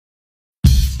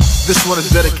This one is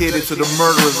dedicated to the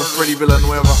murderers of Freddie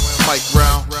Villanueva, Mike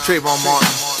Brown, Trayvon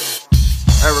Martin,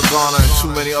 Eric Garner, and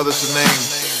too many others to name.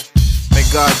 May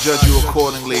God judge you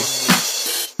accordingly.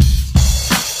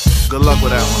 Good luck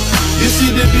with that one. You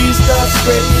see the beast start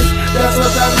spreading, that's what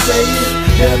I'm saying.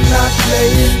 They're not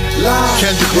playing live.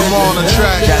 Kendrick Lamar on the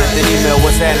track. Jonathan Emile,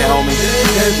 what's happening, homie?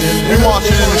 We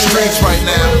marching in the streets right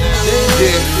now.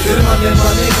 Yeah. Feel the man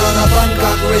on a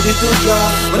Bangkok ready to draw.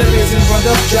 When they raise in front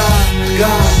of Jah,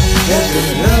 God,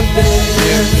 heaven help them.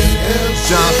 Yeah.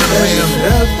 Jonathan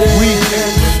Emile. We.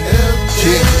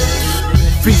 Yeah.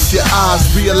 Feast your eyes,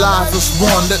 realize it's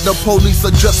one that the police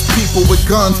are just people with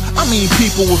guns. I mean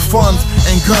people with funds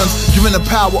and guns, giving the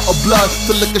power of blood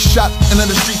to lick a shot into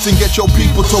the streets and get your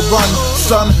people to run,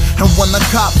 son. And when the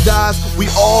cop dies, we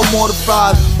all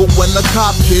mortified. But when the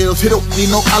cop kills, he don't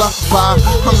need no alibi.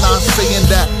 I'm not saying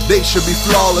that they should be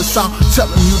flawless. I'm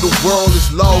telling you the world is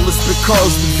lawless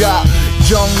because we got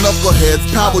young knuckleheads,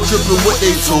 power tripping with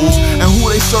their tools. And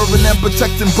who they serving and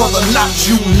protecting, brother, not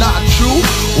you, not you.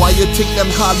 Why you take them,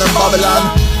 call them Babylon?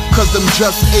 Cause them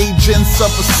just agents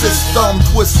of a system.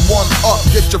 Twist one up,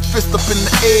 get your fist up in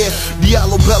the air.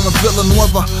 Diallo, Bell, and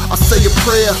Villanueva, I say a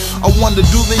prayer. I wonder,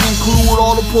 do they include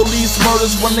all the police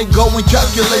murders when they go and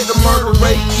calculate the murder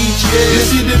rate each year? You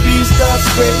see the beast start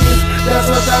spreading,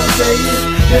 that's what I'm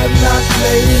saying. They're not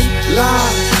playing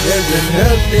live. Heaven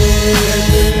help them,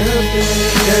 heaven help them,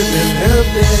 heaven help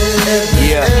them,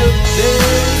 heaven help them.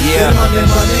 Yeah. Them on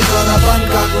a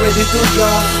Bangkok ready to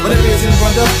draw. When they raise in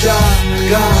front of Jah,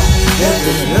 God,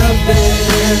 heaven help them,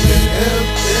 heaven help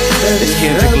them. It's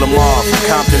Kendrick Lamar from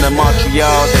Compton to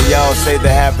Montreal. They all say the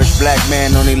average black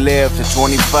man only lived to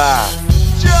 25.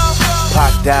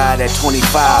 Pac died at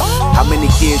 25. How many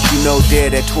kids you know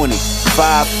dead at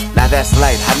 25? Now that's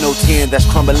light. I know 10 that's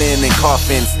crumbling in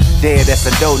coffins. Dead, that's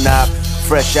a doorknob.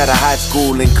 Fresh out of high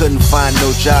school and couldn't find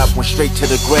no job, went straight to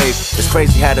the grave. It's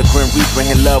crazy how the Grim Reaper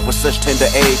in love with such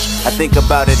tender age. I think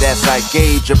about it as I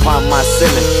gauge upon my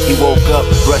ceiling. He woke up,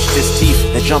 brushed his teeth,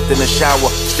 and jumped in the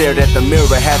shower. Stared at the mirror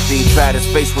after he tried his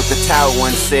face with the towel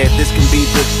and said, this can be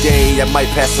the day I might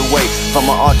pass away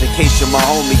from an altercation my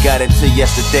homie got into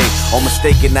yesterday. On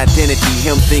mistaken identity,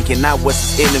 him thinking I was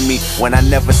his enemy when I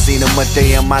never seen him a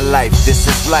day in my life. This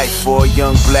is life for a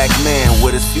young black man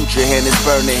with his future and his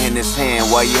burner in his hand.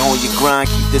 While you're on your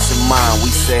grind, keep this in mind. We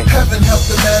say, heaven help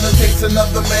the man who takes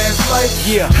another man's life.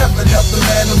 Yeah. Heaven help the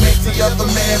man who makes the other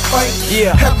man fight.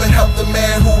 Yeah. Heaven help the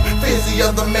man who fears the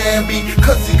other man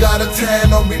because he got a tan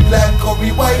or be black or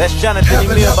be white. That's Jonathan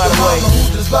Emile, by the way. Heaven help the mama who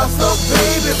just lost her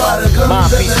baby by the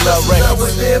guns and the lessons that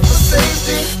was there for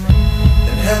safety.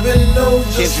 And heaven knows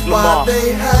just why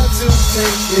they had to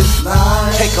take his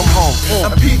life. Take him home.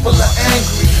 And people are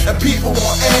angry, and people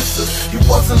want answers. He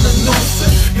wasn't a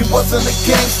nuisance, he wasn't a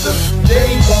gangster.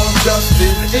 They want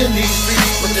justice in these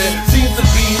streets, but there seems to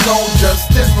be no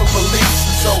justice for police.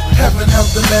 So heaven help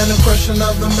the man who crush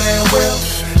another man well.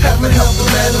 Heaven help the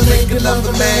man who make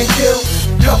another man kill.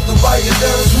 Help the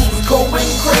rioters who was going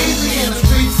crazy in the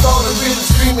streets, all the really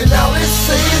screaming out, it's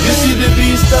saying. You see the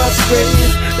beast start spreading,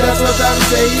 that's what I'm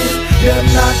saying. They're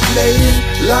not playing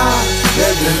live.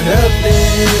 Heaven help them,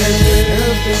 heaven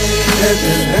help them,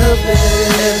 heaven help them,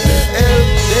 heaven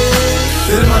help them.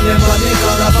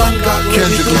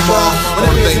 Kendrick Lamar, I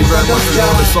want to thank you very much for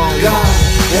doing this song.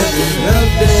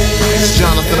 It's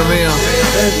Jonathan Emile,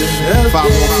 514.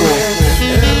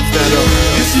 Stand up.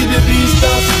 You see the beast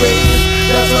start spreading,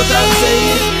 that's what I'm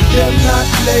saying. They're not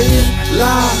playing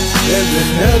live. Heaven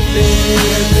help them,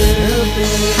 heaven help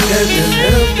them, heaven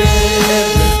help them,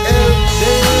 heaven help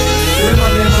them.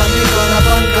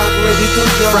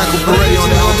 Franco, Proietti on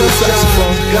the alto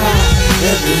saxophone.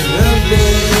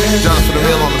 Jonathan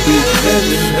Emile on the beat.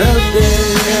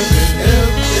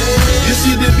 You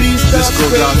see the beast. This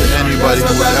goes out to anybody who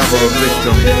was ever a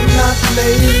victim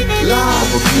of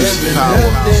abuse of power,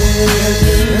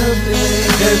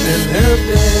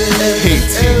 hate,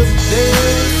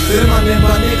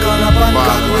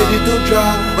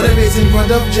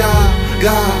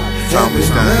 time to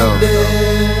stand up.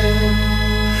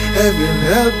 Heaven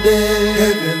help them,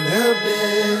 heaven help them.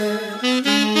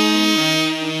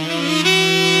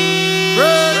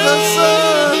 Brother,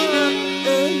 son,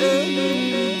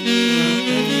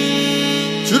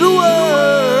 to the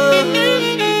world,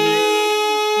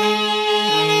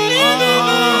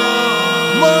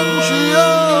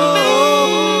 Montreal,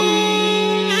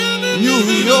 New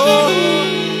York,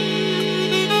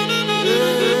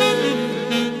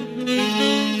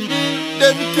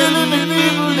 them killing the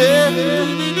people there.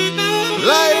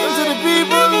 Lying to the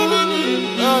people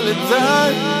all the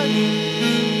time.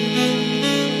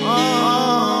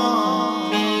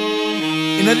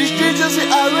 In the the streets you see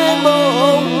a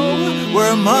rainbow.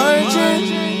 We're marching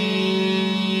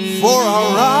for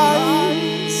our rights.